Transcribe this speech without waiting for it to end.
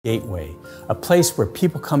Gateway, a place where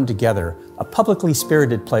people come together, a publicly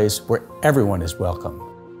spirited place where everyone is welcome.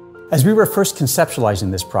 As we were first conceptualizing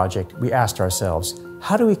this project, we asked ourselves,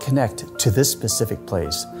 how do we connect to this specific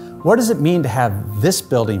place? What does it mean to have this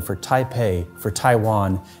building for Taipei, for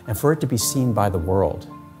Taiwan, and for it to be seen by the world?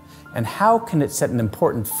 And how can it set an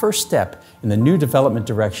important first step in the new development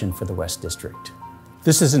direction for the West District?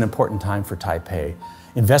 This is an important time for Taipei.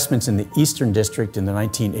 Investments in the Eastern District in the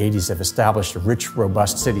 1980s have established a rich,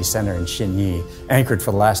 robust city center in Xinyi, anchored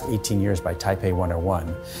for the last 18 years by Taipei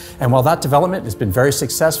 101. And while that development has been very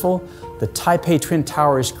successful, the Taipei Twin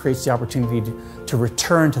Towers creates the opportunity to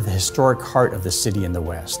return to the historic heart of the city in the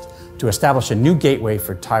West, to establish a new gateway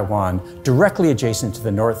for Taiwan directly adjacent to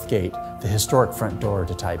the North Gate, the historic front door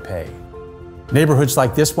to Taipei. Neighborhoods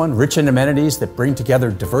like this one, rich in amenities that bring together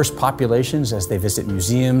diverse populations as they visit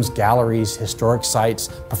museums, galleries, historic sites,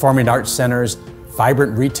 performing arts centers,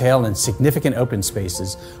 vibrant retail, and significant open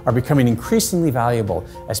spaces, are becoming increasingly valuable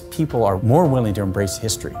as people are more willing to embrace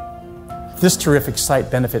history. This terrific site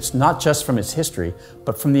benefits not just from its history,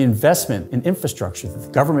 but from the investment in infrastructure that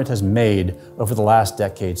the government has made over the last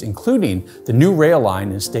decades, including the new rail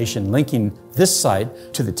line and station linking this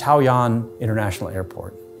site to the Taoyuan International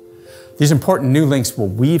Airport. These important new links will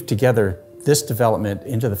weave together this development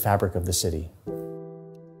into the fabric of the city.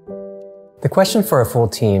 The question for our full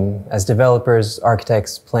team, as developers,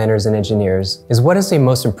 architects, planners, and engineers, is what is the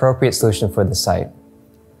most appropriate solution for the site?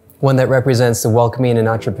 One that represents the welcoming and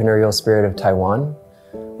entrepreneurial spirit of Taiwan,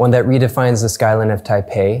 one that redefines the skyline of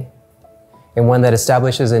Taipei, and one that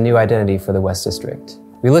establishes a new identity for the West District.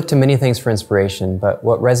 We looked to many things for inspiration, but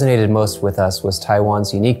what resonated most with us was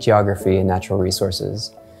Taiwan's unique geography and natural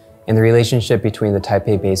resources, and the relationship between the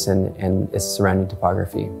Taipei Basin and its surrounding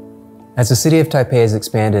topography. As the city of Taipei has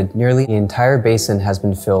expanded, nearly the entire basin has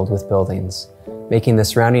been filled with buildings, making the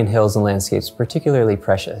surrounding hills and landscapes particularly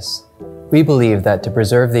precious. We believe that to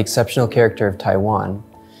preserve the exceptional character of Taiwan,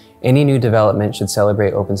 any new development should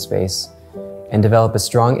celebrate open space and develop a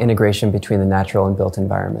strong integration between the natural and built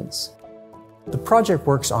environments. The project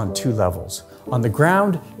works on two levels. On the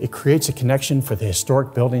ground, it creates a connection for the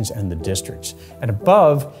historic buildings and the districts. And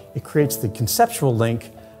above, it creates the conceptual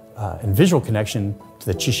link and visual connection to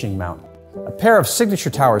the Qixing Mountain. A pair of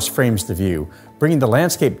signature towers frames the view, bringing the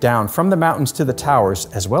landscape down from the mountains to the towers,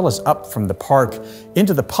 as well as up from the park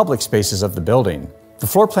into the public spaces of the building. The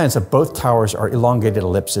floor plans of both towers are elongated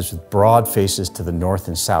ellipses with broad faces to the north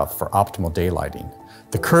and south for optimal daylighting.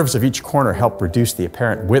 The curves of each corner help reduce the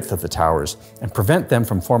apparent width of the towers and prevent them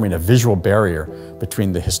from forming a visual barrier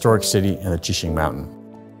between the historic city and the Qixing Mountain.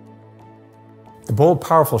 The bold,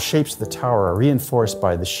 powerful shapes of the tower are reinforced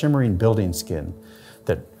by the shimmering building skin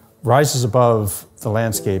that rises above the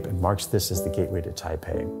landscape and marks this as the gateway to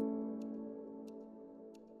Taipei.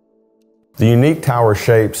 The unique tower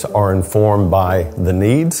shapes are informed by the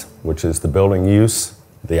needs, which is the building use,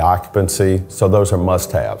 the occupancy, so those are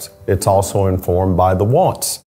must-haves. It's also informed by the wants.